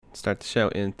Start the show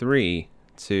in 3,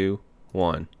 2,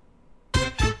 1.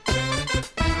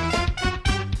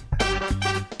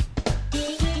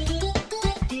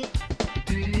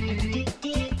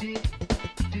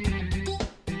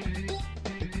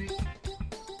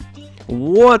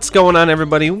 What's going on,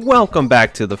 everybody? Welcome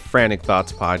back to the Frantic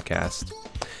Thoughts Podcast.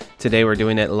 Today we're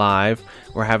doing it live.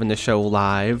 We're having the show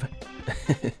live.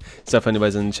 So if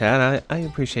anybody's in the chat, I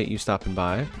appreciate you stopping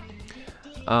by.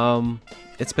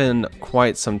 It's been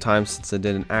quite some time since I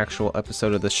did an actual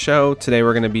episode of the show. Today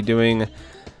we're going to be doing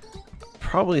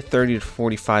probably 30 to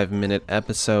 45 minute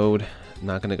episode. I'm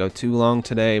not going to go too long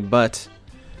today, but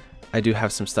I do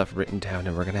have some stuff written down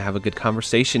and we're going to have a good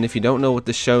conversation. If you don't know what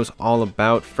the show's all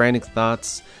about, Frantic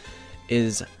Thoughts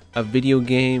is a video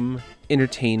game,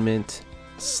 entertainment,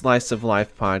 slice of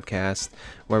life podcast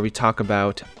where we talk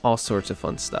about all sorts of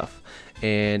fun stuff.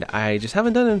 And I just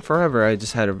haven't done it in forever. I've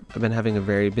been having a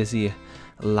very busy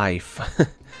life.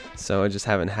 So I just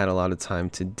haven't had a lot of time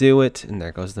to do it. And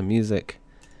there goes the music.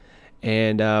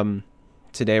 And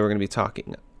today we're going to be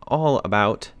talking all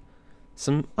about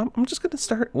I'm just going to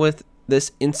start with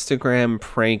this Instagram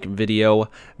prank video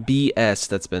BS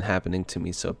that's been happening to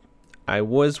me. So I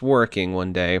was working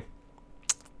one day,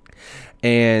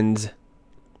 and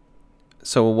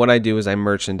so what I do is I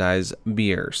merchandise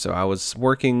beer. So I was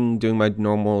working, doing my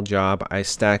normal job. I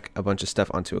stack a bunch of stuff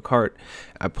onto a cart.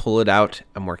 I pull it out.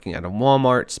 I'm working at a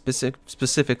Walmart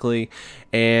specifically,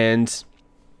 and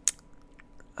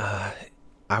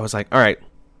I was like, all right,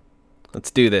 let's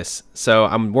do this. So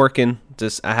I'm working.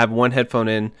 I have one headphone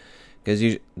in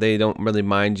because they don't really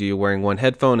mind you wearing one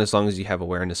headphone as long as you have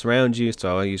awareness around you.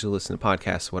 So I usually listen to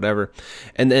podcasts, whatever.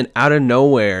 And then out of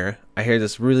nowhere, I hear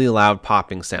this really loud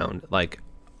popping sound, like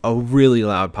a really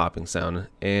loud popping sound.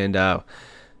 And I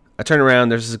turn around.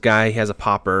 There's this guy. He has a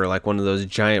popper, like one of those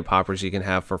giant poppers you can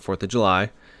have for 4th of July.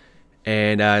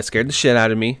 And it scared the shit out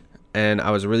of me. And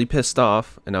I was really pissed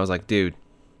off. And I was like, dude,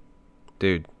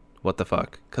 what the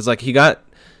fuck? Because like he got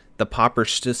the popper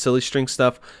silly string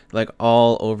stuff like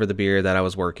all over the beer that I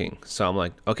was working. So I'm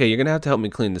like, okay, you're gonna have to help me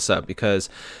clean this up because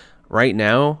right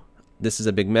now this is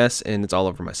a big mess and it's all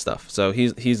over my stuff. So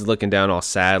he's looking down all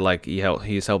sad, like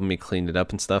he's helping me clean it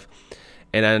up and stuff.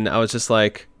 And then I was just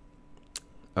like,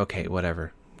 okay,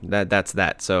 whatever. That's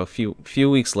that. So a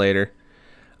few weeks later,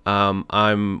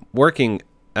 I'm working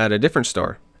at a different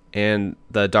store, and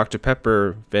the Dr.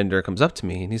 Pepper vendor comes up to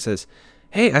me and he says,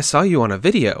 "Hey, I saw you on a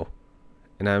video."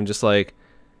 And I'm just like,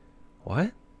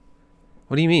 what?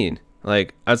 What do you mean?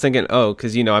 Like, I was thinking, oh,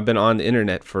 because, I've been on the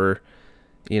internet for,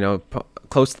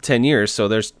 close to 10 years. So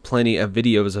there's plenty of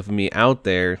videos of me out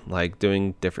there, like,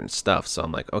 doing different stuff. So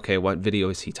I'm like, okay, what video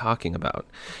is he talking about?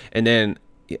 And then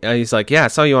he's like, yeah, I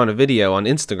saw you on a video on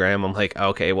Instagram. I'm like,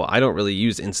 okay, well, I don't really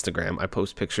use Instagram. I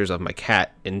post pictures of my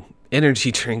cat and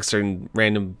energy drinks and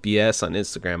random BS on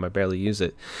Instagram. I barely use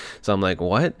it. So I'm like,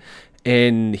 what?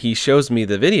 And he shows me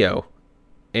the video.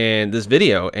 And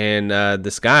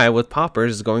this guy with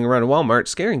poppers is going around a Walmart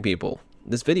scaring people.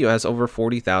 This video has over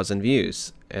 40,000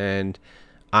 views, and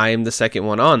I am the second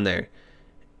one on there,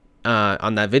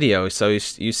 on that video. So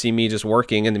you see me just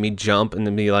working, and then me jump, and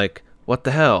then be like, "What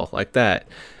the hell?" like that.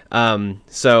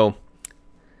 So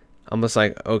I'm just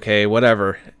like, okay,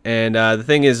 whatever. And the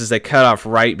thing is they cut off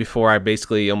right before I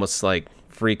basically almost like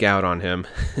freak out on him,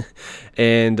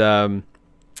 and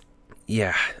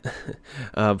yeah,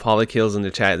 Paula Kills in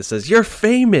the chat that says, "You're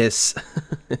famous."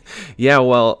 Yeah,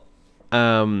 well,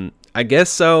 I guess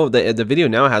so. The video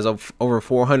now has over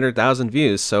 400,000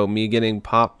 views. So me getting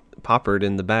poppered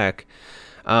in the back.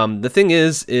 The thing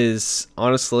is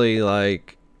honestly,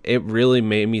 like, it really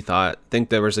made me think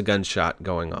there was a gunshot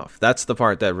going off. That's the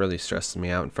part that really stressed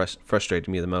me out and frustrated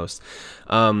me the most.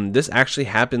 This actually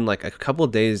happened like a couple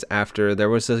of days after there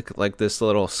was like this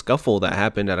little scuffle that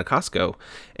happened at a Costco,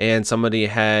 and somebody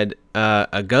had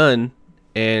a gun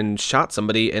and shot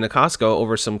somebody in a Costco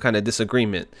over some kind of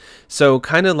disagreement. So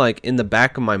kind of like in the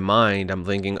back of my mind, I'm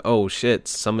thinking, oh shit,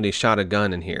 somebody shot a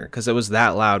gun in here, because it was that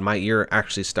loud. My ear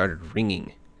actually started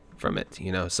ringing from it,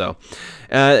 so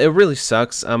it really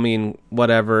sucks. I mean,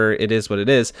 whatever, it is what it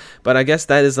is, but I guess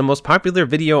that is the most popular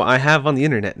video I have on the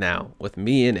internet now with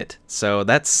me in it, so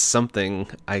that's something,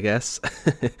 I guess.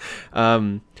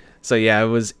 So yeah, it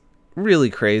was really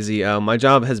crazy. My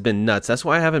job has been nuts. That's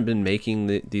why I haven't been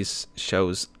making these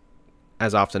shows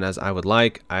as often as I would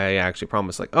like. I actually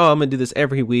promised, like, oh, I'm gonna do this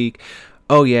every week.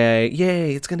 Oh yeah,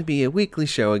 yay, it's gonna be a weekly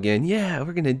show again. Yeah,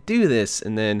 we're gonna do this.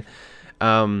 And then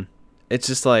it's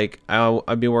just like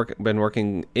I've been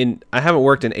working in. I haven't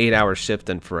worked an 8-hour shift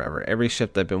in forever. Every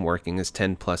shift I've been working is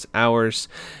 10 plus hours,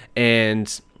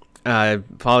 and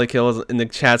Polykill in the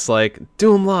chat's like,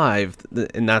 do them live,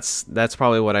 and that's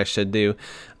probably what I should do.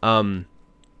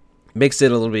 Makes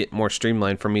it a little bit more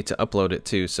streamlined for me to upload it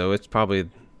too, so it's probably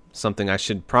something I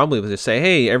should probably just say,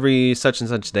 hey, every such and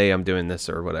such day I'm doing this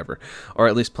or whatever, or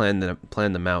at least plan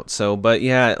them out. So, but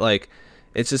yeah, like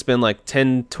it's just been like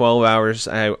 10-12 hours.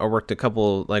 I worked a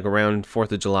couple, like around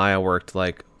 4th of July I worked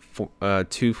like 2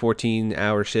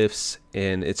 14-hour shifts,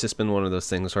 and it's just been one of those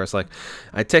things where it's like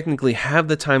I technically have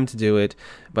the time to do it,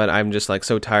 but I'm just like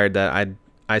so tired that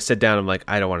I sit down, I'm like,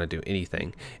 I don't want to do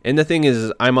anything. And the thing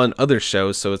is I'm on other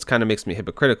shows, so it's kind of makes me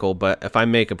hypocritical, but if I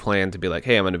make a plan to be like,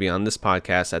 hey, I'm going to be on this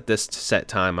podcast at this set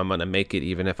time, I'm going to make it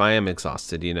even if I am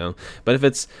exhausted, you know. But if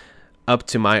it's up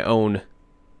to my own,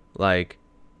 like,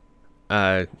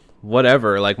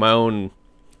 whatever, like my own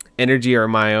energy or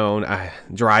my own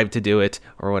drive to do it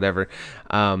or whatever,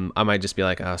 I might just be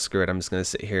like, oh, screw it, I'm just gonna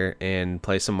sit here and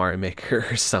play some Mario Maker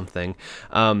or something.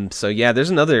 So yeah,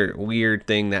 there's another weird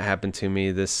thing that happened to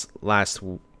me this last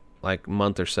like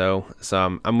month or so,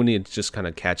 I'm gonna need to just kind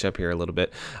of catch up here a little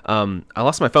bit. I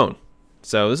lost my phone,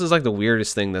 so this is like the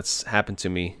weirdest thing that's happened to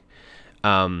me.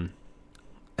 Polykill's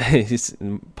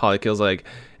like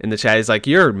in the chat, he's like,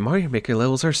 your Mario Maker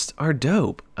levels are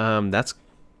dope. That's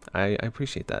I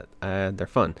appreciate that. They're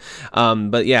fun.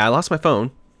 But yeah, I lost my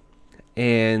phone,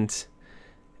 and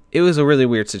it was a really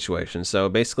weird situation. So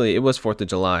basically, it was 4th of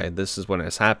July. This is when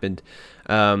this happened.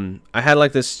 I had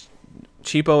like this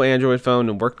cheapo Android phone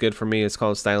and worked good for me. It's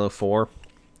called Stylo 4,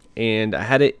 and I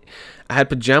had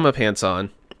pajama pants on.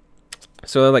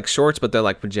 So they're like shorts, but they're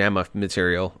like pajama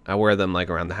material. I wear them like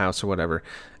around the house or whatever.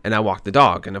 And I walk the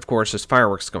dog, and of course there's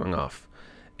fireworks going off.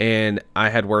 And I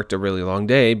had worked a really long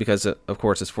day because, of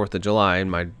course, it's 4th of July, and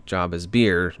my job is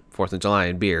beer, 4th of July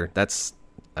and beer. That's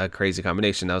a crazy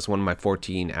combination. That was one of my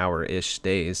 14-hour-ish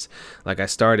days. Like, I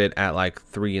started at, like,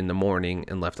 3 in the morning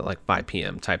and left at, like, 5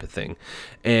 p.m. type of thing.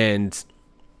 And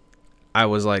I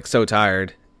was, like, so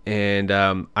tired. And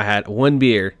I had one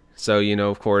beer. So, you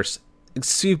know, of course, it's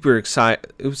super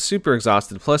excited. It was super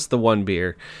exhausted. Plus, the one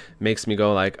beer makes me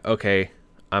go, like, okay,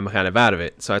 I'm kind of out of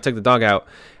it. So I took the dog out.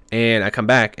 And I come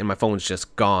back, and my phone's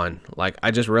just gone. Like,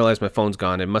 I just realized my phone's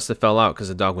gone. It must have fell out because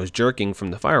the dog was jerking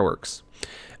from the fireworks.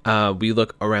 We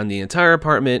look around the entire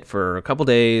apartment for a couple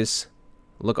days,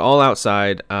 look all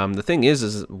outside. The thing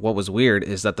is what was weird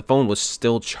is that the phone was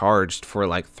still charged for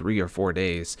like 3 or 4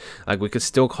 days. Like, we could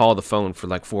still call the phone for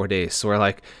like 4 days. So we're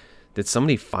like, did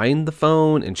somebody find the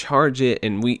phone and charge it?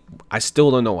 And I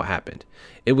still don't know what happened.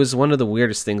 It was one of the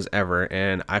weirdest things ever,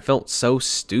 and I felt so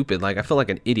stupid. Like, I felt like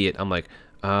an idiot. I'm like,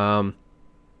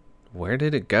 where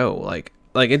did it go? Like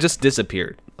it just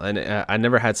disappeared. And I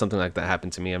never had something like that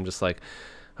happen to me. I'm just like,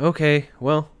 okay,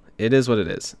 well, it is what it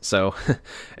is. So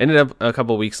ended up a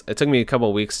couple weeks. It took me a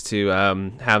couple weeks to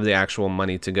have the actual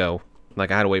money to go. Like,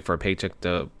 I had to wait for a paycheck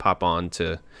to pop on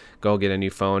to go get a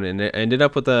new phone, and it ended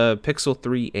up with a Pixel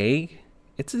 3a.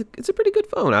 It's a pretty good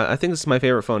phone. I think this is my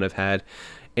favorite phone I've had,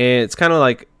 and it's kind of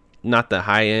like not the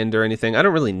high end or anything. I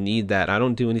don't really need that. I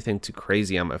don't do anything too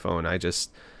crazy on my phone. I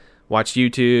just watch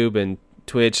YouTube and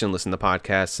Twitch and listen to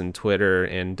podcasts and Twitter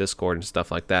and Discord and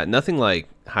stuff like that. Nothing like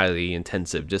highly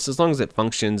intensive. Just as long as it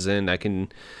functions and I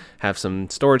can have some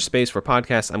storage space for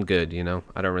podcasts, I'm good, you know.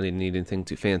 I don't really need anything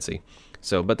too fancy.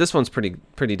 So, but this one's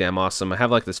pretty damn awesome. I have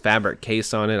like this fabric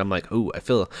case on it. I'm like, ooh, I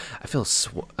feel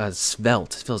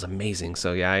svelte. It feels amazing.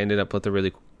 So yeah, I ended up with a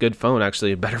really good phone,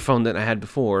 actually a better phone than I had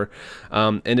before.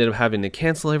 Ended up having to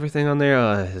cancel everything on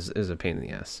there. It was a pain in the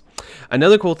ass.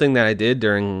 Another cool thing that I did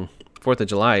during 4th of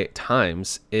July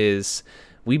times is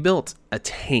we built a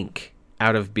tank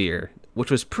out of beer, which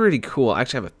was pretty cool. I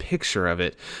actually have a picture of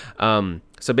it.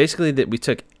 So basically that we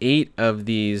took 8 of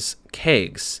these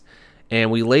kegs and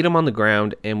we laid them on the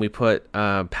ground, and we put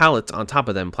pallets on top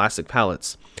of them, plastic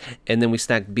pallets, and then we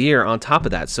stacked beer on top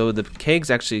of that. So the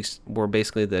kegs actually were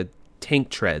basically the tank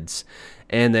treads,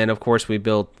 and then of course we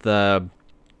built the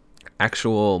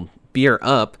actual beer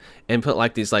up and put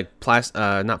like these like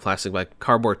not plastic, like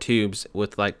cardboard tubes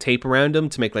with like tape around them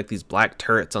to make like these black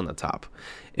turrets on the top.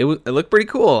 It looked pretty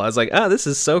cool. I was like, oh, this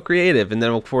is so creative. And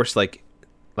then of course like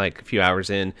a few hours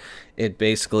in, it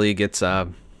basically gets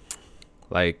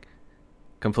like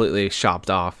completely chopped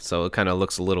off, so it kind of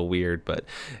looks a little weird, but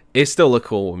it still looked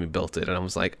cool when we built it. And I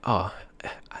was like, oh,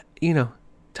 you know,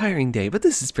 tiring day, but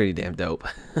this is pretty damn dope.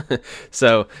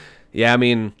 So yeah, I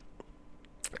mean,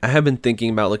 I have been thinking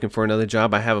about looking for another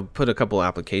job. I have put a couple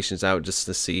applications out just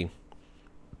to see.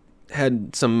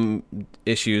 Had some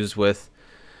issues with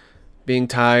being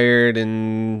tired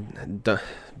and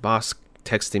boss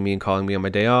texting me and calling me on my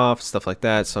day off, stuff like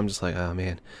that. So I'm just like, oh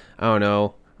man, I don't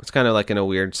know. It's kind of like in a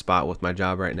weird spot with my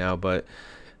job right now, but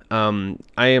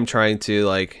I am trying to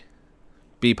like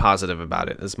be positive about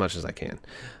it as much as I can.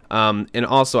 And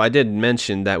also, I did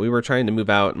mention that we were trying to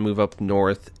move up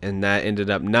north, and that ended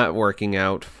up not working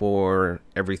out for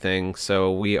everything.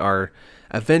 So we are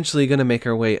eventually going to make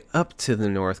our way up to the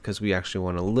north because we actually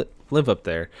want to live up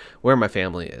there where my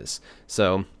family is.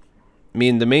 So, I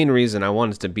mean, the main reason I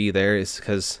wanted to be there is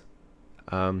because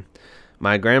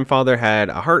my grandfather had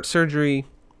a heart surgery,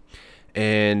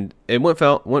 and it went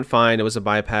fine. It was a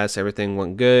bypass. Everything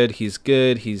went good. He's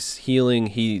good. He's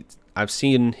healing. I've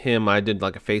seen him. I did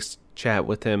like a face chat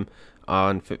with him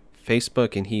on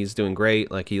Facebook, and he's doing great.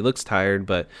 Like, he looks tired,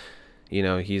 but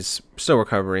he's still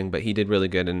recovering. But he did really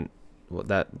good, and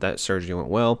that surgery went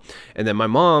well. And then my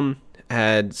mom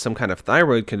had some kind of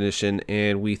thyroid condition,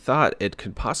 and we thought it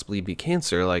could possibly be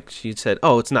cancer. Like, she said,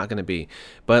 "Oh, it's not going to be,"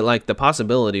 but like the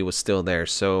possibility was still there.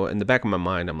 So in the back of my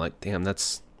mind, I'm like, "Damn,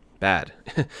 that's bad."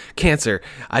 Cancer.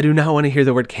 I do not want to hear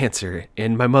the word cancer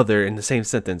and my mother in the same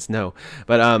sentence. No.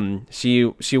 But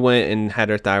she went and had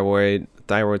her thyroid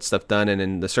stuff done, and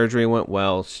then the surgery went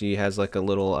well. She has like a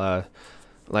little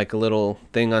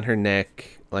thing on her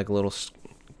neck, like a little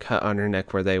cut on her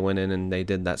neck where they went in and they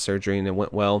did that surgery, and it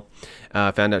went well.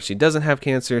 Found out she doesn't have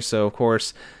cancer. So of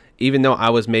course, even though I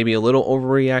was maybe a little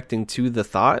overreacting to the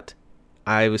thought,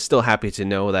 I was still happy to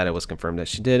know that it was confirmed that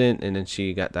she didn't, and then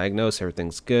she got diagnosed.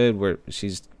 Everything's good. Where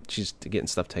she's getting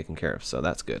stuff taken care of, so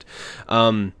that's good. I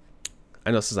know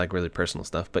this is like really personal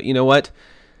stuff, but you know what?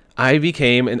 I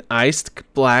became an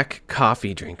iced black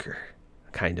coffee drinker,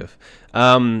 kind of.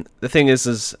 The thing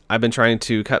is I've been trying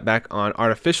to cut back on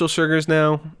artificial sugars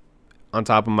now, on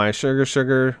top of my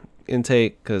sugar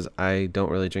intake, because I don't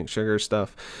really drink sugar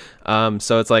stuff.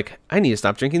 So it's like, I need to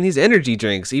stop drinking these energy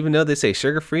drinks, even though they say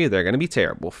sugar free. They're going to be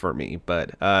terrible for me.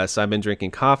 But so I've been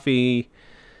drinking coffee,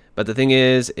 but the thing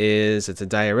is it's a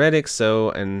diuretic.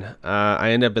 So, and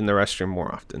I end up in the restroom more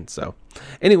often. So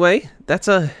anyway, that's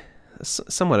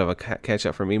somewhat of a catch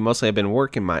up for me. Mostly I've been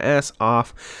working my ass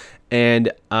off,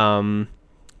 and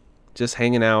just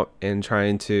hanging out and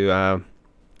trying to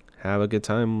have a good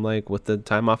time, like, with the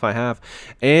time off I have.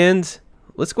 And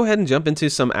let's go ahead and jump into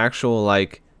some actual,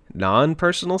 like,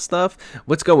 non-personal stuff.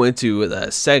 Let's go into the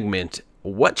segment,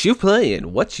 what you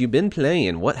playing, what you been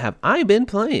playing, what have I been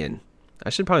playing.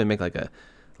 I should probably make like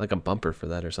a bumper for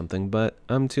that or something, but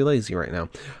I'm too lazy right now.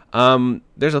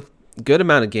 There's a good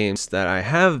amount of games that I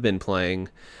have been playing,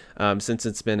 since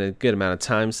it's been a good amount of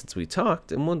time since we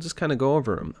talked, and we'll just kind of go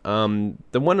over them.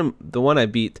 The one I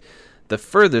beat the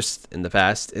furthest in the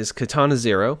past is Katana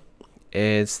Zero.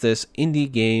 It's this indie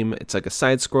game. It's like a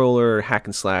side-scroller, hack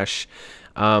and slash.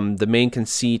 The main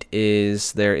conceit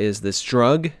is there is this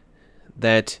drug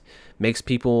that makes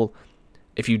people,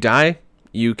 if you die,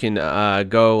 you can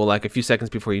go like a few seconds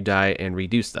before you die and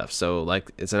redo stuff. So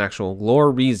like, it's an actual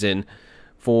lore reason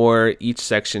for each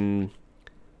section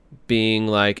being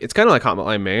like, it's kind of like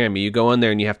Hotline Miami. You go in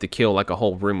there and you have to kill like a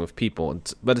whole room of people,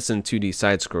 but it's in 2D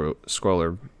side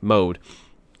scroller mode.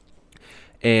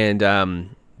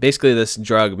 And basically this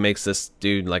drug makes this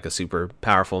dude like a super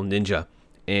powerful ninja,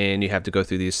 and you have to go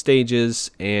through these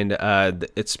stages, and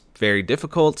it's very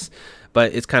difficult,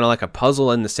 but it's kind of like a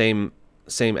puzzle in the same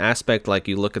aspect. Like,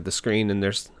 you look at the screen and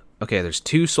there's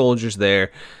two soldiers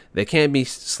there. They can't be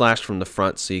slashed from the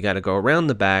front, so you got to go around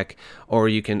the back, or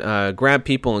you can grab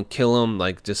people and kill them,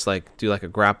 like just like do like a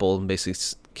grapple and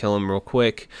basically kill them real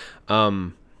quick.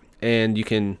 And you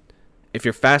can, if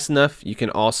you're fast enough, you can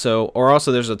also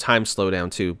there's a time slowdown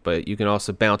too, but you can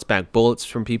also bounce back bullets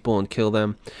from people and kill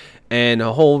them. And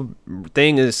the whole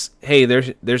thing is, hey,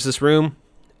 there's this room,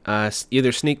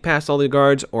 either sneak past all the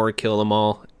guards or kill them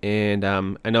all. And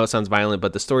I know it sounds violent,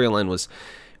 but the storyline was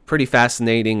pretty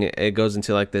fascinating. It goes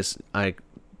into like this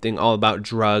thing all about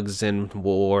drugs and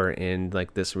war, and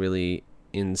like this really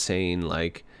insane,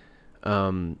 like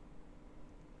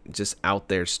just out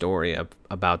there story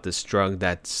about this drug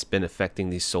that's been affecting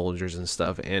these soldiers and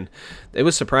stuff. And it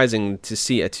was surprising to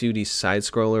see a 2D side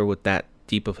scroller with that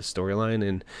deep of a storyline.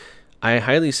 And I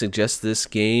highly suggest this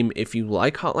game if you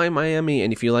like Hotline Miami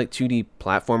and if you like 2D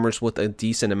platformers with a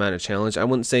decent amount of challenge. I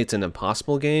wouldn't say it's an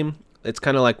impossible game. It's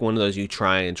kind of like one of those you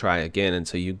try and try again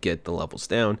until you get the levels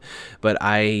down. But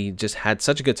I just had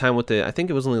such a good time with it. I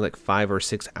think it was only like 5 or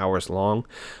 6 hours long.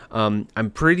 I'm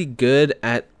pretty good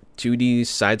at 2D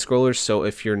side scrollers, so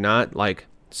if you're not like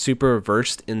super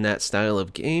versed in that style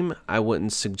of game, I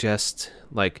wouldn't suggest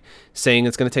like saying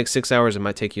it's going to take 6 hours. It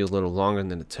might take you a little longer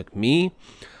than it took me.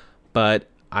 But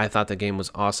I thought the game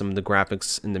was awesome. The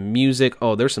graphics and the music.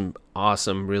 Oh, there's some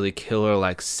awesome, really killer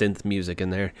like synth music in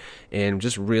there, and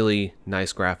just really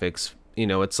nice graphics. You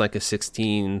know, it's like a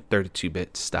 16,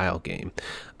 32-bit style game.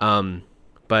 But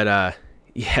But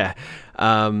yeah,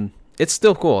 it's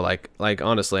still cool. Like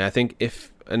honestly, I think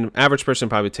if an average person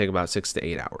probably take about 6 to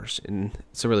 8 hours, and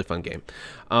it's a really fun game.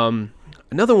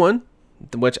 Another one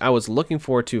which I was looking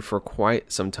forward to for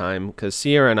quite some time because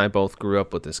Sierra and I both grew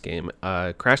up with this game.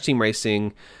 Crash Team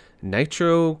Racing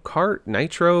Nitro Kart,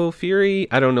 Nitro Fury.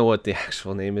 I don't know what the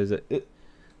actual name is. It's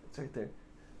right there.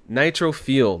 Nitro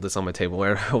Field is on my table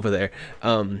right over there.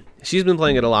 She's been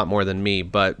playing it a lot more than me,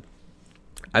 but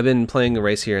I've been playing a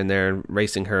race here and there,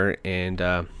 racing her. And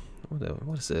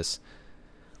what is this?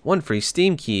 One free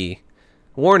Steam key.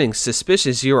 Warning: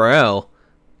 suspicious URL.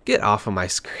 Get off of my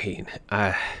screen.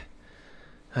 I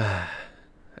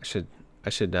should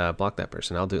block that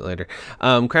person. I'll do it later.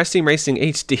 Crash Team Racing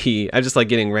HD. I just like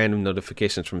getting random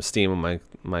notifications from Steam on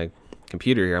my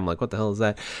computer here. I'm like, what the hell is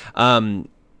that?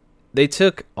 They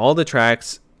took all the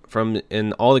tracks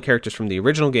and all the characters from the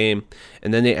original game,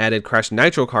 and then they added Crash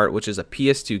Nitro Kart, which is a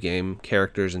PS2 game,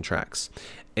 characters and tracks.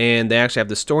 And they actually have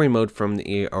the story mode from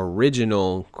the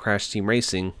original Crash Team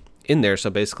Racing in there. So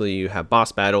basically you have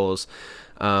boss battles,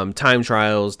 time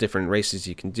trials, different races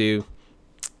you can do.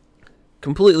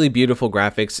 Completely beautiful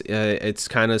graphics. It's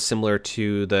kind of similar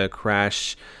to the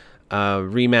Crash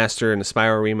remaster and the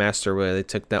Spyro remaster, where they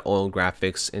took that old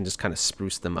graphics and just kind of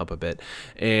spruced them up a bit,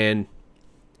 and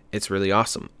it's really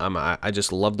awesome. I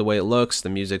just love the way it looks. The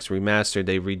music's remastered.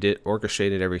 They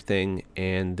orchestrated everything,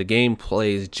 and the game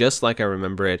plays just like I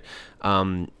remember it.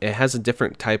 It has a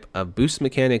different type of boost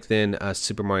mechanic than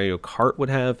Super Mario Kart would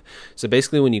have. So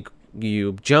basically, when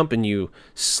you jump and you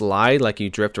slide, like you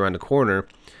drift around a corner,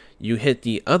 you hit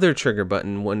the other trigger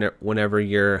button whenever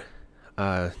your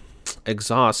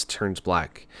exhaust turns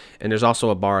black, and there's also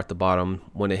a bar at the bottom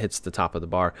when it hits the top of the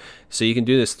bar. So you can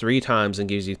do this 3 times and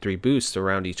gives you 3 boosts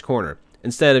around each corner.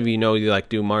 Instead of, you like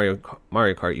do Mario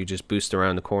Kart, you just boost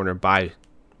around the corner by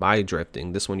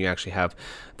drifting. This one you actually have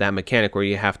that mechanic where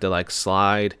you have to like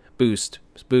slide, boost.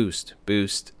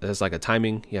 There's like a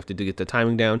timing. You have to get the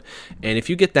timing down, and if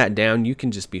you get that down, you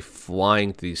can just be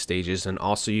flying through these stages. And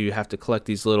also you have to collect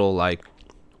these little like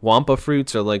Wampa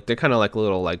fruits, or like they're kind of like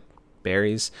little like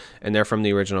berries, and they're from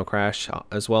the original Crash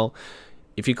as well.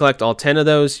 If you collect all 10 of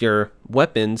those, your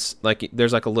weapons, like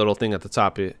there's like a little thing at the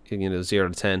top, 0 to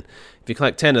 10. If you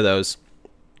collect 10 of those,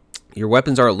 your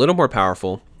weapons are a little more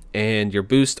powerful and your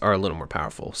boosts are a little more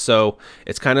powerful. So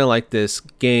it's kind of like this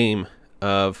game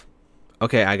of,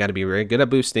 okay, I got to be very good at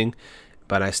boosting,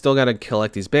 but I still got to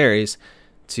collect these berries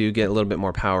to get a little bit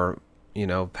more power,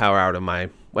 power out of my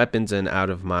weapons and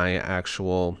out of my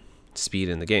actual speed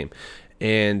in the game.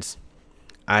 And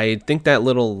I think that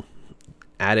little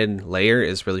added layer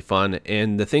is really fun.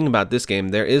 And the thing about this game,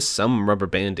 there is some rubber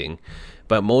banding,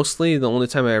 but mostly the only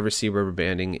time I ever see rubber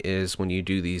banding is when you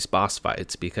do these boss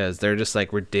fights, because they're just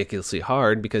like ridiculously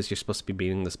hard because you're supposed to be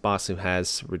beating this boss who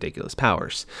has ridiculous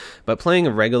powers. But playing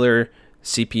a regular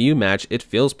CPU match, it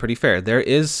feels pretty fair. There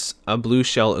is a blue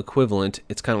shell equivalent.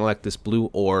 It's kind of like this blue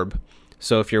orb.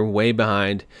 So if you're way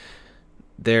behind,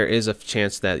 there is a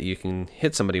chance that you can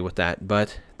hit somebody with that,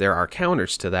 but there are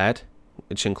counters to that,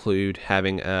 which include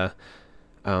having a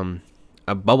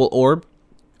bubble orb,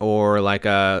 or like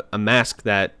a mask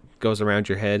that goes around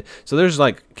your head. So there's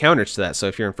like counters to that. So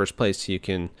if you're in first place, you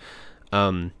can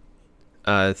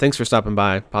thanks for stopping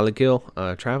by, Polykill,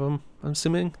 Travam, I'm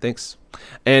assuming. Thanks.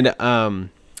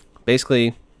 And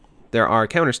basically there are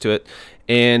counters to it,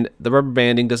 and the rubber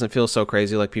banding doesn't feel so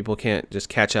crazy. Like, people can't just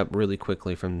catch up really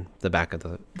quickly from the back of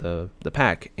the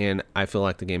pack, and I feel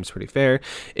like the game's pretty fair.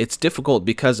 It's difficult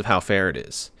because of how fair it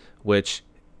is, which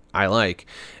I like.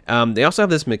 They also have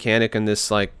this mechanic and this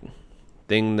like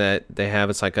thing that they have.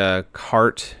 It's like a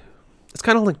cart. It's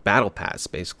kind of like Battle Pass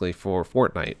basically for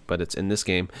Fortnite, but it's in this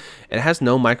game. It has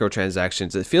no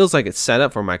microtransactions. It feels like it's set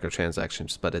up for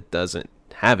microtransactions, but it doesn't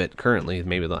have it currently.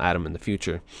 Maybe they'll add them in the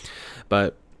future.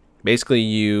 But basically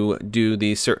you do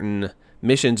these certain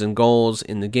missions and goals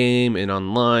in the game and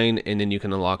online, and then you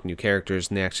can unlock new characters,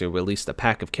 and they actually released a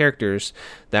pack of characters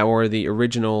that were the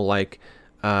original like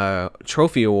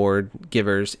trophy award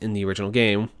givers in the original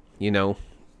game,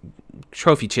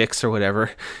 trophy chicks or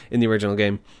whatever in the original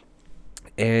game.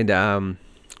 And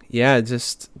yeah,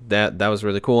 just that was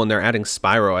really cool. And they're adding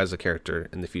Spyro as a character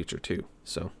in the future too,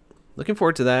 so looking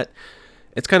forward to that.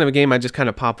 It's kind of a game I just kind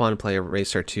of pop on and play a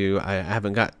race or two. I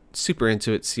haven't got super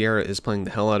into it. Sierra is playing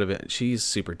the hell out of it. She's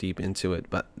super deep into it,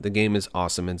 but the game is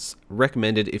awesome. It's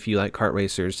recommended if you like kart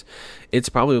racers. It's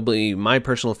probably my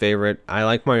personal favorite. I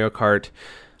like Mario Kart.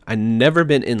 I've never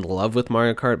been in love with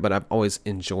Mario Kart, but I've always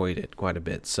enjoyed it quite a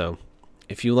bit. So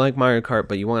if you like Mario Kart,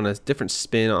 but you want a different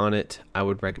spin on it, I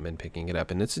would recommend picking it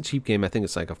up. And it's a cheap game. I think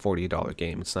it's like a $40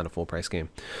 game. It's not a full price game.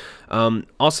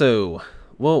 Also,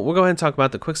 well, we'll go ahead and talk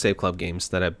about the Quick Save Club games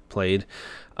that I played.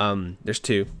 There's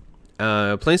two.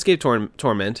 Planescape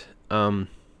Torment.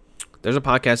 There's a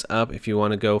podcast up if you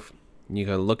want to go. You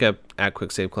can look up at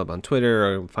Quick Save Club on Twitter,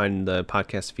 or find the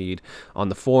podcast feed on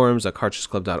the forums at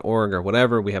cartridgeclub.org or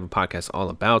whatever. We have a podcast all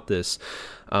about this.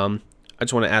 I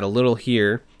just want to add a little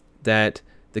here that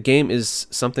the game is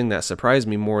something that surprised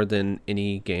me more than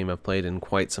any game I've played in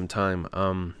quite some time.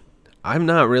 I'm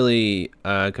not really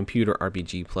a computer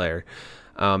RPG player.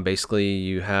 Basically,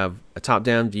 you have a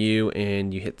top-down view,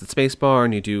 and you hit the spacebar,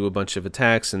 and you do a bunch of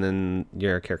attacks, and then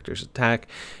your characters attack.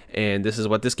 And this is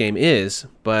what this game is,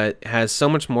 but has so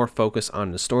much more focus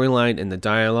on the storyline and the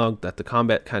dialogue that the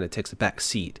combat kind of takes a back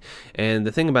seat. And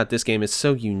the thing about this game is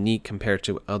so unique compared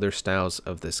to other styles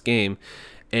of this game.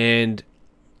 And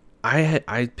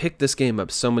I picked this game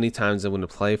up so many times. I went to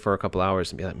play for a couple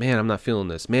hours and be like, man, I'm not feeling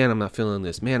this. Man, I'm not feeling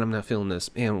this. Man, I'm not feeling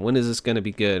this. Man, when is this going to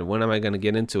be good? When am I going to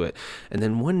get into it? And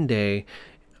then one day,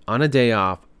 on a day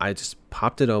off, I just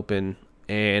popped it open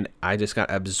and I just got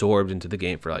absorbed into the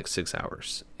game for like 6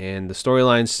 hours. And the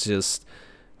storylines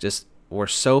just were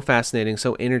so fascinating,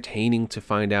 so entertaining to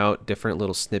find out different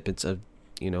little snippets of,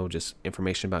 just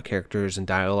information about characters and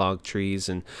dialogue trees,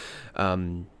 and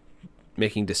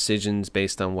making decisions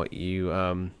based on what you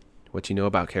know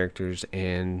about characters,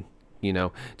 and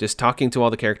just talking to all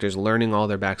the characters, learning all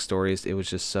their backstories. It was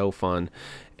just so fun,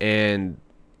 and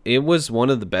it was one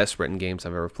of the best written games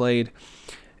I've ever played.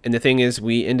 And the thing is,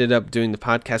 we ended up doing the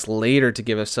podcast later to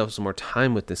give ourselves more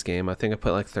time with this game. I think I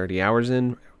put like 30 hours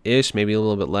in ish, maybe a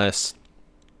little bit less,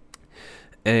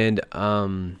 and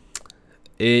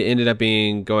it ended up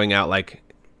going out like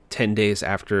 10 days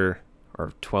after,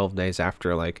 or 12 days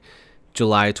after, like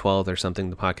July 12th or something.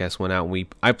 The podcast went out, and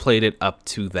I played it up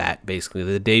to that. Basically,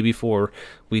 the day before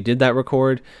we did that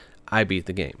record, I beat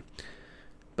the game.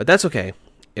 But that's okay.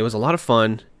 It was a lot of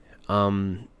fun.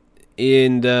 For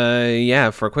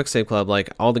Quick Save Club,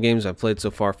 like all the games I've played so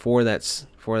far for that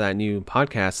new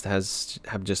podcast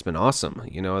have just been awesome.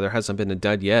 There hasn't been a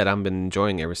dud yet. I've been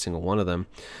enjoying every single one of them.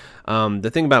 The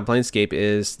thing about Planescape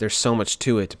is there's so much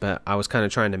to it, but I was kind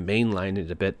of trying to mainline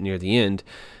it a bit near the end.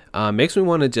 Makes me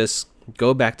want to just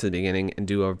go back to the beginning and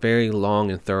do a very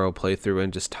long and thorough playthrough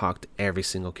and just talk to every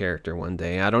single character one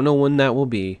day. I don't know when that will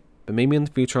be, but maybe in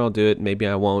the future I'll do it. Maybe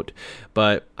I won't.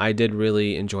 But I did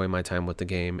really enjoy my time with the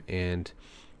game, and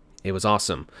it was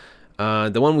awesome.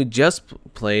 The one we just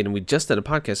played, and we just did a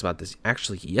podcast about this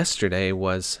actually yesterday,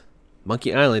 was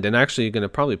Monkey Island, and actually going to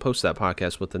probably post that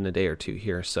podcast within a day or two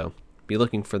here, so be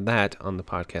looking for that on the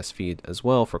podcast feed as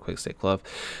well for Quick Save Club.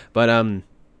 But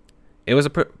it was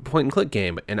a point and click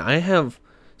game, and I have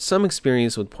some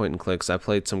experience with point and clicks. I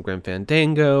played some Grim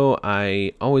Fandango.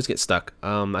 I always get stuck.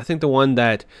 I think the one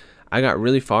that I got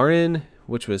really far in,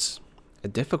 which was a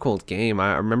difficult game,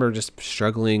 I remember just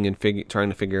struggling and trying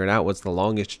to figure it out, was The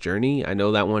Longest Journey. I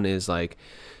know that one is like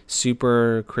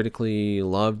super critically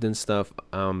loved and stuff,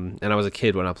 and I was a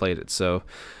kid when I played it, so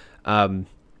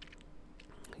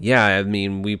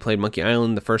we played Monkey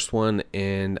Island, the first one,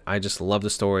 and I just love the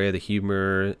story, the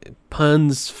humor,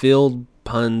 filled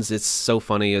puns. It's so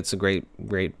funny. It's a great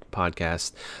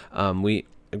podcast. We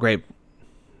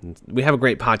have a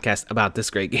great podcast about this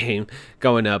great game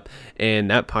going up, and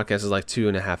that podcast is like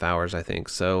 2.5 hours, I think.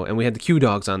 So, and we had the Q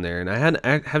Dogs on there, and I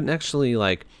haven't actually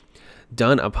like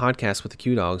done a podcast with the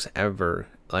Q Dogs ever.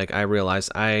 Like, I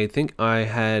realized, I think I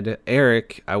had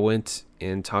Eric. I went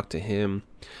and talked to him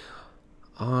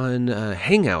on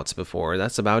Hangouts before.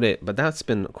 That's about it, but that's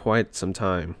been quite some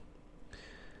time.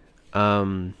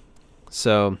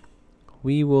 So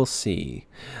we will see.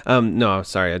 No,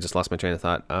 sorry, I just lost my train of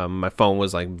thought. My phone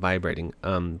was like vibrating.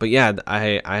 But yeah,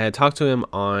 I had talked to him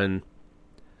on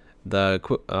the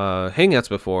Hangouts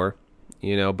before,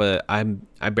 but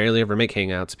I barely ever make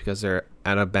Hangouts because they're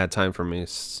at a bad time for me,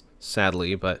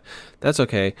 sadly, but that's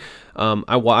okay.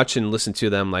 I watch and listen to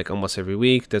them like almost every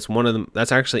week. That's one of them.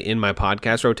 That's actually in my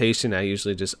podcast rotation. I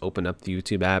usually just open up the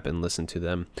YouTube app and listen to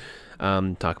them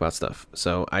talk about stuff.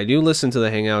 So I do listen to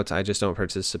the Hangouts. I just don't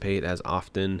participate as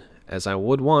often as I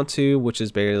would want to, which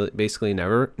is basically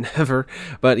never.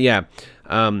 But yeah,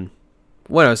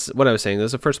 what I was saying, this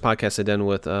is the first podcast I've done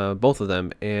with both of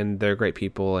them, and they're great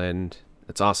people, and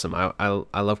it's awesome.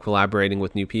 I love collaborating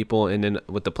with new people. And then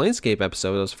with the Planescape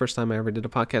episode, it was the first time I ever did a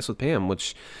podcast with Pam,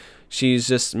 which she's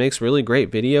just makes really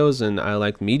great videos, and I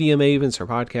like Media Mavens, her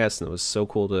podcast, and it was so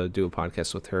cool to do a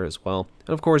podcast with her as well.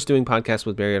 And of course, doing podcasts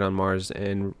with Buried on Mars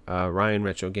and Ryan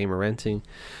Retro Gamer Renting.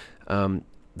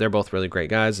 they're both really great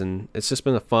guys, and it's just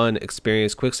been a fun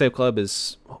experience. Quick Save Club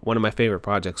is one of my favorite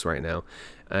projects right now,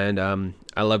 and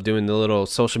I love doing the little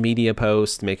social media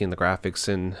posts, making the graphics,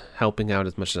 and helping out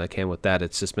as much as I can with that.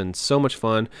 It's just been so much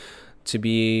fun to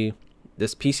be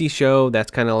this PC show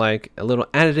that's kind of like a little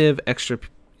additive extra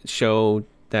show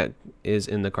that is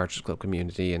in the Cartridge Club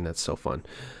community, and that's so fun.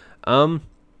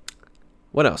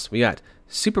 What else? We got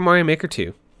Super Mario Maker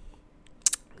 2,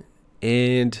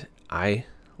 and I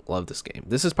love this game.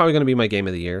 This is probably going to be my game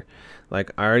of the year.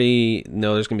 Like, I already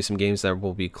know there's going to be some games that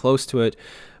will be close to it,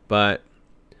 but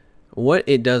what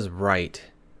it does right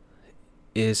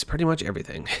is pretty much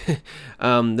everything.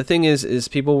 The thing is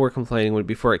people were complaining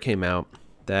before it came out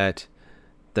that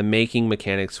the making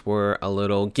mechanics were a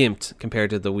little gimped compared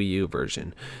to the Wii U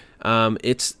version.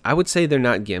 I would say they're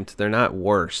not gimped. They're not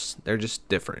worse. They're just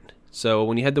different. So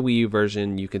when you had the Wii U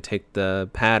version, you could take the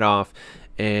pad off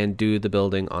and do the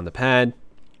building on the pad,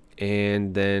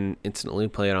 and then instantly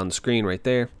play it on the screen right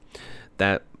there.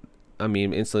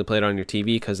 Instantly play it on your TV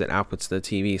because it outputs the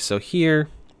TV. So here,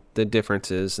 the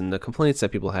differences and the complaints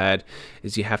that people had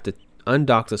is you have to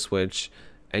undock the Switch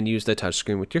and use the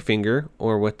touchscreen with your finger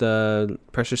or with the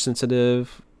pressure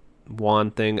sensitive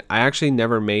wand thing. I actually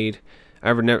never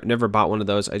bought one of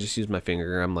those. I just use my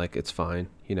finger. I'm like, it's fine.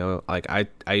 You know, like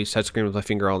I use touchscreen with my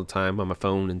finger all the time on my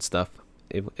phone and stuff.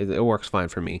 It works fine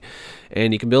for me.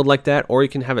 And you can build like that, or you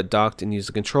can have it docked and use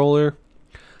the controller.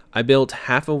 I built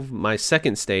half of my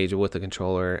second stage with the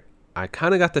controller. I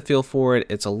kind of got the feel for it.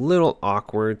 It's a little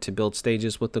awkward to build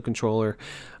stages with the controller,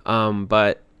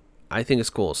 but I think it's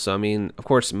cool. So, I mean, of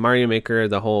course, Mario Maker,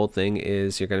 the whole thing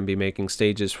is you're going to be making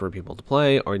stages for people to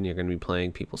play, or you're going to be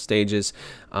playing people's stages.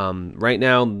 Right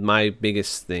now, my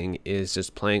biggest thing is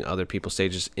just playing other people's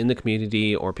stages in the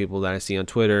community or people that I see on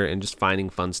Twitter and just finding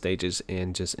fun stages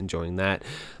and just enjoying that.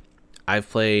 I've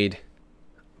played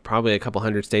probably a couple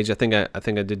hundred stages. I think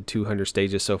I did 200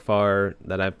 stages so far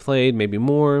that I've played, maybe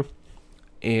more,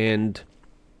 and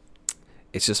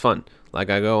it's just fun. Like,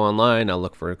 I go online, I'll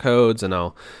look for codes, and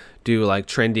I'll do like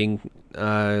trending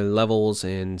levels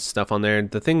and stuff on there.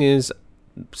 The thing is,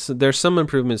 so there's some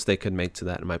improvements they could make to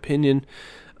that, in my opinion.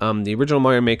 The original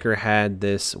Mario Maker had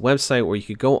this website where you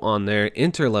could go on there,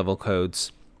 enter level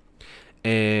codes,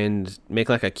 and make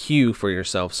like a queue for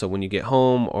yourself. So when you get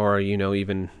home, or you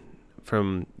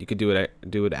could do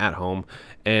it at home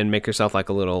and make yourself like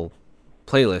a little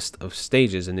playlist of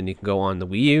stages, and then you can go on the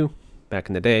Wii U back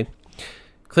in the day,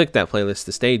 click that playlist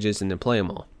of stages, and then play them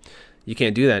all. You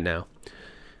can't do that now.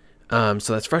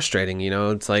 So that's frustrating,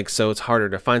 it's like, so it's harder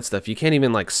to find stuff. You can't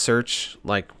even like search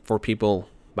like for people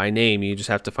by name. You just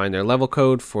have to find their level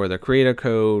code for their creator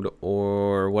code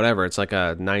or whatever. It's like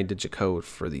a 9-digit code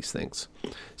for these things.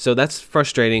 So that's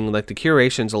frustrating. Like, the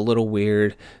curation's a little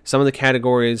weird. Some of the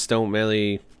categories don't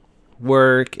really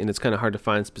work, and it's kind of hard to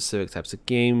find specific types of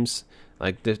games,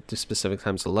 like the specific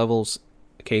types of levels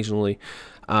occasionally.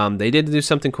 They did do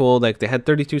something cool. Like, they had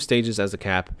 32 stages as a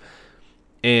cap.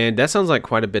 And that sounds like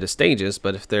quite a bit of stages,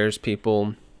 but if there's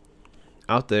people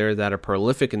out there that are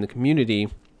prolific in the community,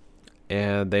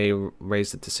 and they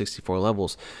raised it to 64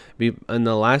 levels. In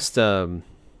the last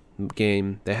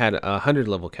game, they had a 100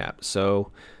 level cap.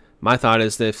 So my thought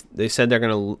is that if they said they're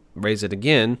going to raise it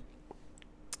again,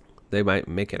 they might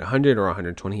make it 100 or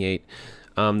 128.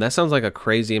 That sounds like a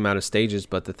crazy amount of stages,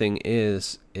 but the thing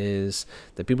is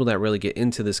the people that really get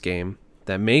into this game,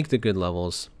 that make the good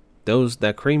levels,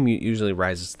 that cream usually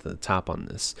rises to the top on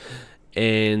this.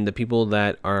 And the people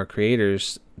that are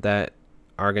creators that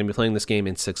are going to be playing this game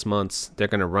in 6 months, they're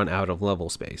going to run out of level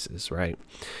spaces, right?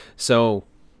 So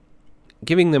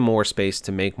giving them more space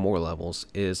to make more levels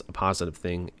is a positive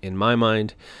thing in my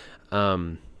mind.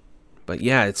 But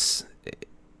yeah,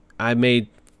 I made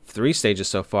 3 stages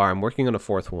so far. I'm working on a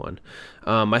 4th one.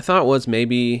 My thought was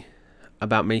maybe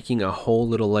about making a whole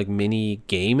little like mini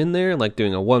game in there, like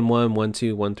doing a 1-1,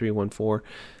 1-2, 1-3, 1-4,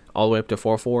 all the way up to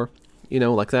 4-4,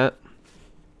 like that.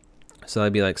 So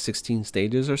that'd be like 16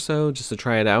 stages or so, just to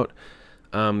try it out.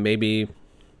 Maybe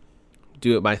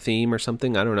do it by theme or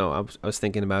something. I don't know. I was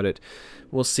thinking about it.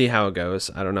 We'll see how it goes.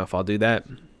 I don't know if I'll do that.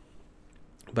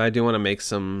 But I do want to make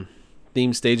some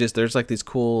theme stages. There's like these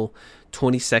cool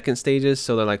 20-second stages.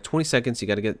 So they're like 20 seconds. You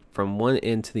got to get from one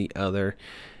end to the other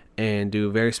and do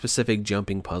a very specific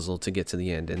jumping puzzle to get to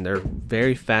the end. And they're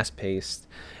very fast-paced,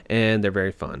 and they're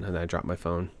very fun. And I dropped my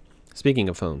phone. Speaking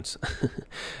of phones.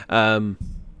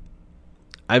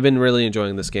 I've been really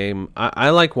enjoying this game. I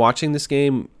like watching this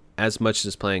game as much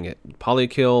as playing it.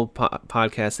 Polykill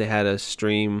podcast, they had a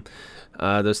stream.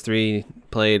 Those 3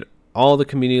 played all the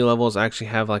community levels. I actually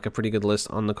have like a pretty good list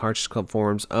on the Cartridge Club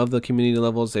forums of the community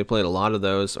levels. They played a lot of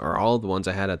those, or all of the ones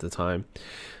I had at the time,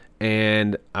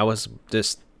 and I was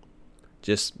just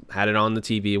had it on the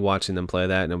TV watching them play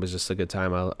that, and it was just a good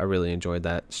time. I really enjoyed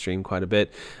that stream quite a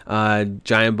bit.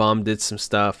 Giant Bomb did some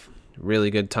stuff, really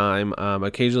good time.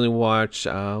 Occasionally watch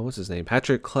what's his name,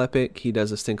 Patrick Klepek. He does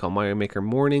this thing called Mario Maker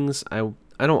Mornings. I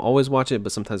don't always watch it,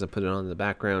 but sometimes I put it on in the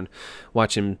background,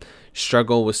 watch him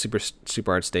struggle with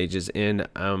super hard stages, and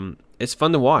it's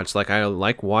fun to watch. Like, I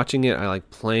like watching it, I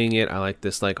like playing it, I like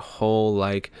this like whole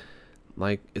like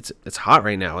it's hot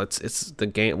right now. It's the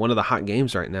game, one of the hot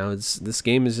games right now. This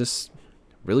game is just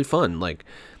really fun. Like,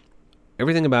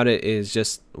 everything about it is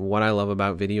just what I love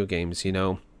about video games. You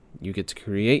know, you get to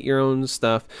create your own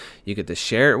stuff, you get to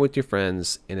share it with your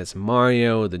friends, and it's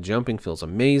Mario. The jumping feels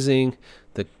amazing.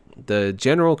 The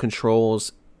general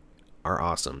controls are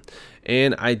awesome,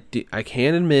 and I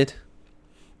can admit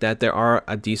that there are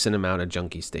a decent amount of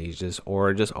junky stages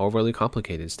or just overly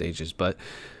complicated stages, but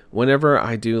whenever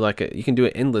I do you can do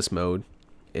an endless mode.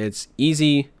 It's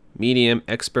easy, medium,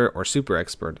 expert, or super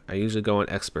expert. I usually go on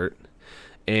expert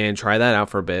and try that out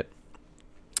for a bit.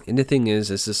 And the thing is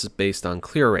this is based on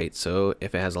clear rate. So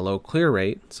if it has a low clear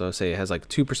rate, so say it has like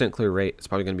 2% clear rate, it's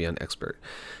probably going to be on expert.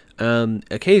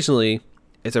 Occasionally,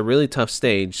 it's a really tough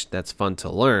stage that's fun to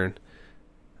learn,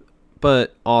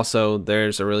 but also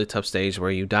there's a really tough stage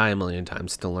where you die a million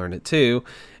times to learn it too.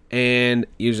 And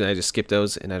usually I just skip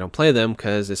those and I don't play them,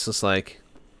 because it's just like,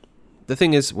 the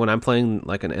thing is, when I'm playing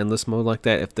like an endless mode like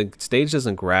that, if the stage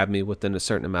doesn't grab me within a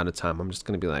certain amount of time, I'm just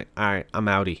going to be like, all right, I'm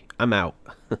outie. I'm out.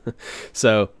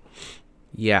 So,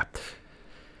 yeah.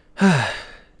 I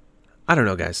don't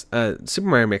know, guys. Super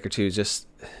Mario Maker 2 is just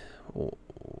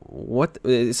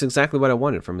it's exactly what I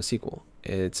wanted from a sequel.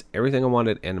 It's everything I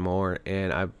wanted and more,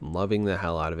 and I'm loving the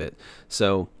hell out of it.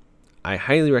 So, I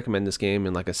highly recommend this game,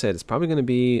 and like I said, it's probably going to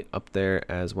be up there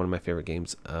as one of my favorite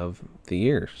games of the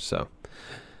year. So,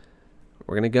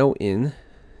 we're going to go in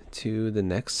to the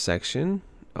next section.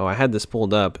 Oh, I had this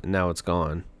pulled up, and now it's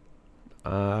gone.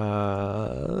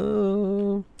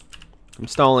 I'm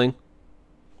stalling.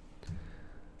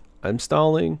 I'm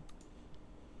stalling.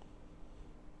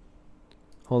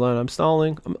 Hold on, I'm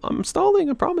stalling. I'm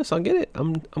stalling, I promise. I'll get it.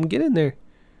 I'm getting there.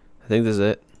 I think this is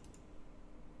it.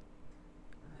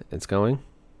 It's going.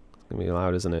 It's gonna be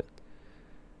loud, isn't it?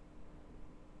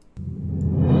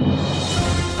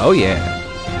 Oh yeah.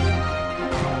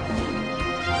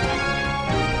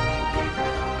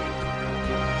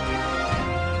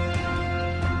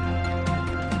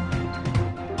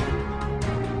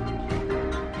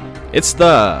 It's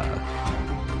the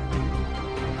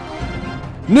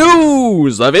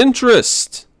news of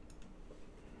interest.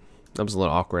 That was a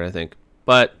little awkward, I think,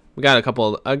 but we got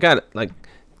I got like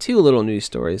 2 little news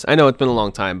stories. I know it's been a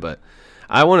long time, but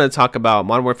I want to talk about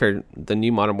Modern Warfare, the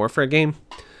new Modern Warfare game.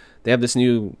 They have this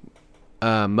new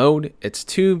mode. It's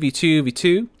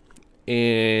 2v2v2,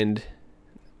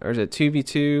 or is it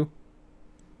 2v2?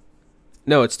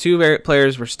 No, it's 2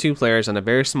 players versus 2 players on a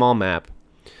very small map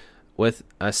with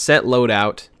a set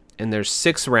loadout, and there's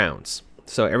 6 rounds.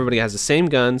 So everybody has the same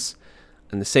guns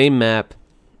and the same map,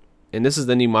 and this is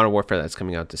the new Modern Warfare that's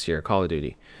coming out this year, Call of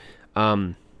Duty.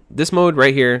 This mode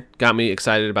right here got me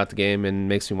excited about the game and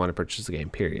makes me want to purchase the game,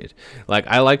 period. Like,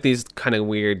 I like these kind of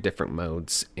weird different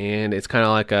modes, and it's kind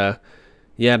of like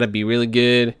you gotta be really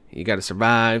good, you gotta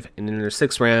survive, and then there's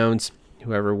 6 rounds.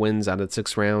 Whoever wins out of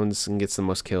 6 rounds and gets the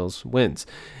most kills wins.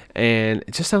 And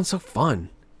it just sounds so fun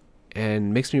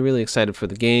and makes me really excited for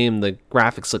the game. The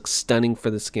graphics look stunning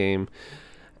for this game,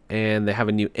 and they have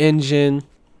a new engine,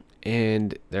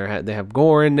 and they have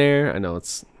gore in there. I know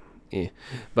it's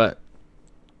but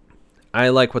I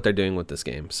like what they're doing with this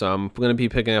game. So I'm going to be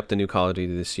picking up the new Call of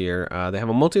Duty this year. They have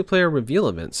a multiplayer reveal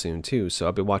event soon too, so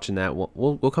I'll be watching that.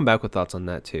 We'll come back with thoughts on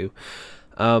that too.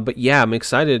 But yeah, I'm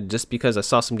excited just because I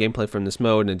saw some gameplay from this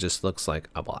mode and it just looks like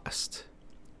a blast.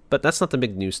 But that's not the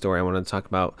big news story I wanted to talk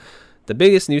about. The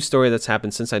biggest news story that's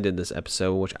happened since I did this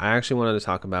episode, which I actually wanted to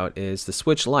talk about, is the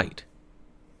Switch Lite.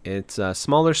 It's a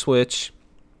smaller Switch,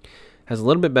 has a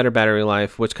little bit better battery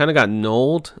life, which kind of got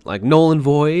nulled, like null and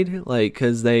void, like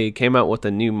because they came out with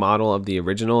a new model of the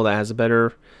original that has a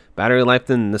better battery life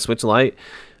than the Switch Lite.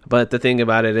 But the thing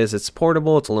about it is it's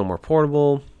portable. It's a little more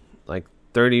portable, like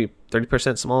 30%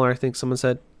 smaller, I think someone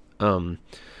said.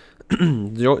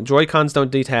 Joy-Cons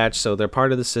don't detach, so they're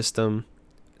part of the system,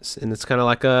 and it's kind of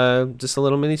like just a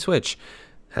little mini Switch.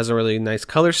 Has a really nice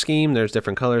color scheme. There's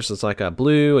different colors. It's like a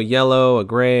blue, a yellow, a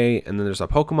gray, and then there's a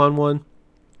Pokemon one.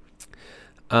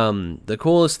 The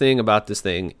coolest thing about this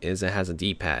thing is it has a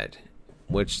D-pad.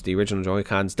 which the original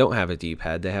Joy-Cons don't have a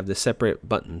D-pad. They have the separate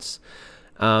buttons.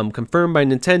 Confirmed by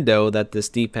Nintendo that this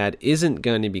D-pad isn't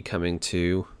going to be coming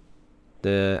to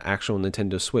the actual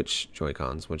Nintendo Switch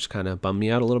Joy-Cons, which kind of bummed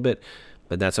me out a little bit,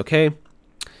 but that's okay.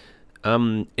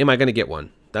 Am I going to get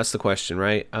one? That's the question,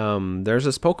 right? There's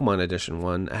this Pokemon edition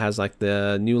one. It has like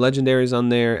the new legendaries on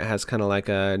there. It has kind of like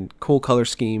a cool color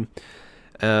scheme.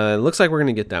 It looks like we're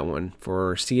going to get that one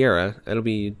for Sierra. It'll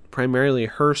be primarily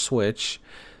her Switch,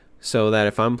 so that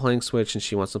if I'm playing Switch and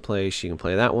she wants to play, she can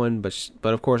play that one.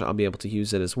 But of course, I'll be able to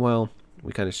use it as well.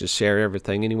 We kind of just share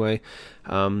everything anyway.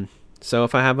 So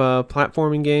if I have a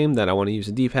platforming game that I want to use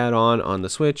a D-pad on the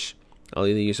Switch, I'll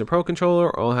either use a Pro Controller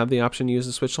or I'll have the option to use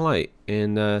the Switch Lite.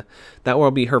 And that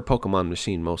will be her Pokemon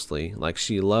machine mostly. Like,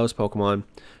 she loves Pokemon.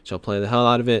 She'll play the hell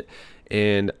out of it.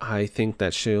 And I think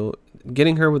that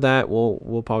getting her with that,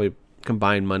 we'll probably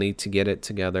combine money to get it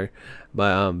together.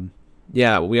 But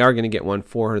yeah, we are going to get one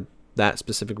for her, that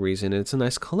specific reason, and it's a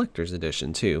nice collector's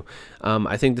edition too.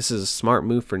 I think this is a smart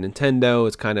move for Nintendo.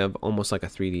 It's kind of almost like a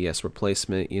 3DS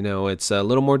replacement. You know, it's a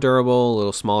little more durable, a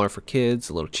little smaller for kids,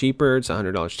 a little cheaper. It's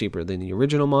 $100 cheaper than the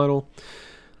original model.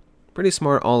 Pretty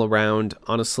smart all around.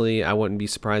 Honestly, I wouldn't be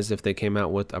surprised if they came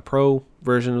out with a Pro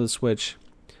version of the Switch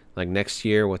like next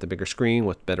year with a bigger screen,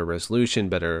 with better resolution,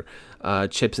 better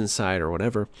chips inside or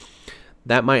whatever.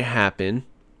 That might happen.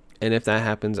 And if that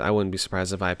happens, I wouldn't be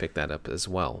surprised if I pick that up as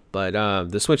well. But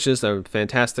the Switch is a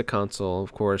fantastic console.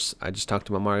 Of course, I just talked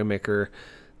about Mario Maker.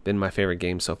 Been my favorite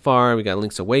game so far. We got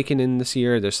Link's Awakening this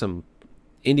year. There's some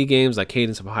indie games like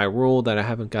Cadence of Hyrule that I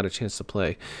haven't got a chance to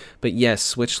play. But yes,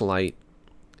 Switch Lite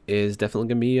is definitely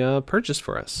going to be a purchase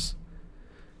for us.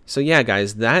 So yeah,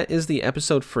 guys, that is the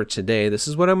episode for today. This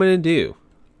is what I'm going to do.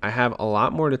 I have a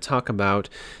lot more to talk about.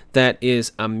 That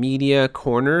is a media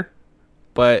corner,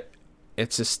 but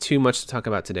it's just too much to talk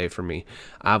about today for me.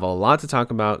 I have a lot to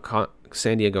talk about.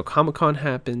 San Diego Comic-Con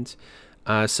happened.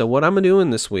 So what I'm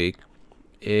doing this week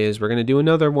is we're going to do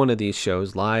another one of these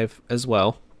shows live as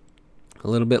well. A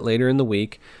little bit later in the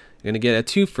week. I'm going to get a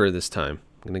twofer this time.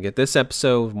 I'm going to get this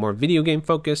episode more video game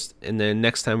focused. And then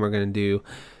next time we're going to do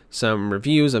some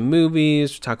reviews of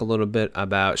movies. Talk a little bit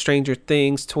about Stranger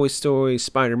Things, Toy Story,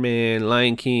 Spider-Man,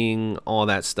 Lion King, all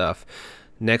that stuff.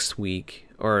 Next week.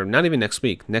 Or not even next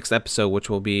week, next episode, which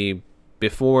will be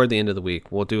before the end of the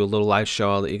week. We'll do a little live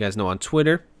show. I'll let you guys know on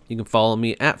Twitter. You can follow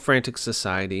me at Frantic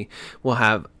Society. We'll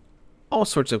have all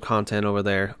sorts of content over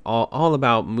there, all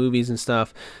about movies and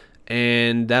stuff.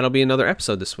 And that'll be another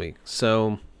episode this week.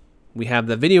 So we have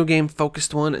the video game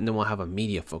focused one, and then we'll have a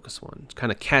media focused one.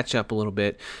 Kind of catch up a little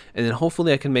bit. And then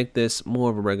hopefully I can make this more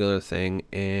of a regular thing.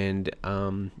 And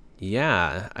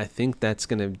yeah, I think that's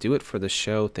going to do it for the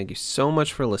show. Thank you so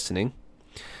much for listening.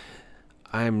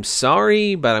 I'm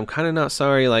sorry, but I'm kind of not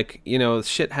sorry. Like, you know,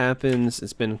 shit happens.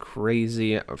 It's been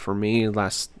crazy for me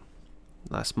last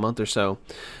month or so.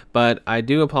 But I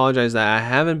do apologize that I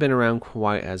haven't been around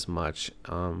quite as much.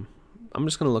 I'm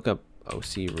just going to look up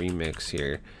OC Remix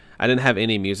here. I didn't have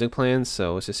any music plans,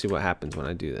 so let's just see what happens when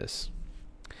I do this.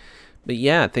 But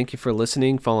yeah, thank you for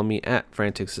listening. Follow me at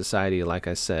Frantic Society, like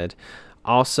I said.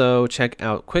 Also, check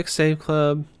out Quick Save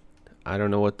Club. I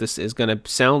don't know what this is going to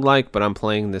sound like, but I'm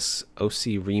playing this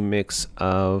OC remix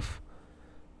of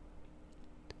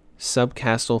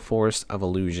Subcastle Forest of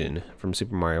Illusion from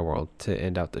Super Mario World to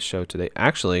end out the show today.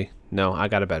 Actually, no, I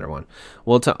got a better one.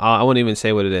 Well, I won't even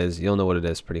say what it is. You'll know what it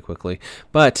is pretty quickly.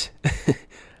 But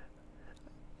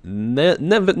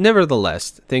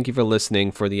nevertheless, thank you for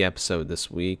listening for the episode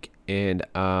this week, and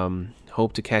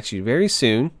hope to catch you very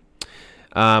soon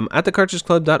at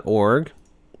thecartridgeclub.org.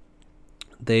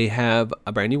 They have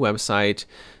a brand new website.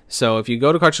 So if you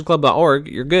go to cartridgeclub.org,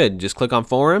 you're good. Just click on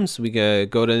forums. We go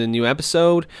to the new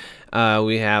episode.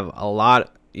 We have a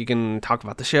lot. You can talk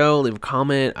about the show, leave a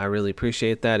comment. I really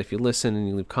appreciate that. If you listen and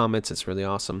you leave comments, it's really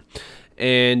awesome.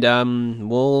 And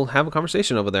we'll have a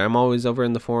conversation over there. I'm always over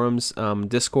in the forums.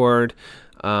 Discord.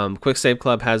 Quick Save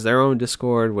Club has their own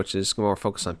Discord, which is more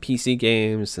focused on PC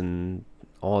games and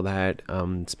all that.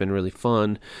 It's been really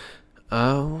fun.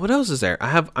 What else is there?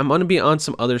 I'm going to be on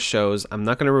some other shows. I'm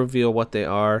not going to reveal what they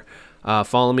are.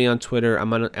 Follow me on Twitter.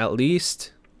 I'm on at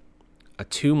least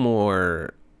 2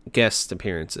 more guest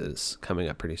appearances coming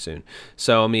up pretty soon.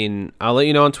 So, I mean, I'll let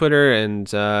you know on Twitter. And,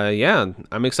 yeah,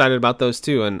 I'm excited about those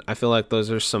too. And I feel like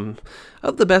those are some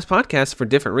of the best podcasts for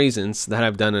different reasons that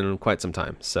I've done in quite some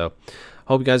time. So,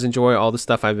 hope you guys enjoy all the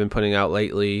stuff I've been putting out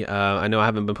lately. I know I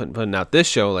haven't been putting out this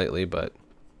show lately, but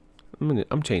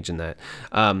I'm changing that.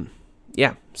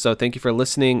 Yeah, so thank you for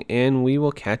listening, and we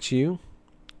will catch you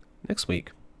next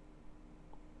week.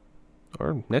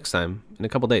 Or next time, in a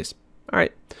couple days. All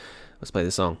right, let's play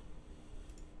this song.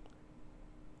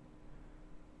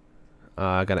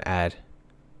 I gotta add.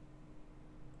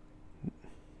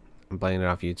 I'm playing it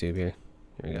off YouTube here.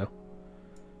 Here we go.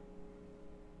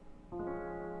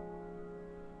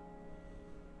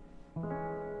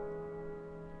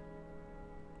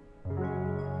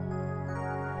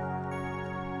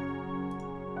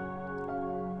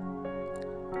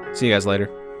 See you guys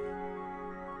later.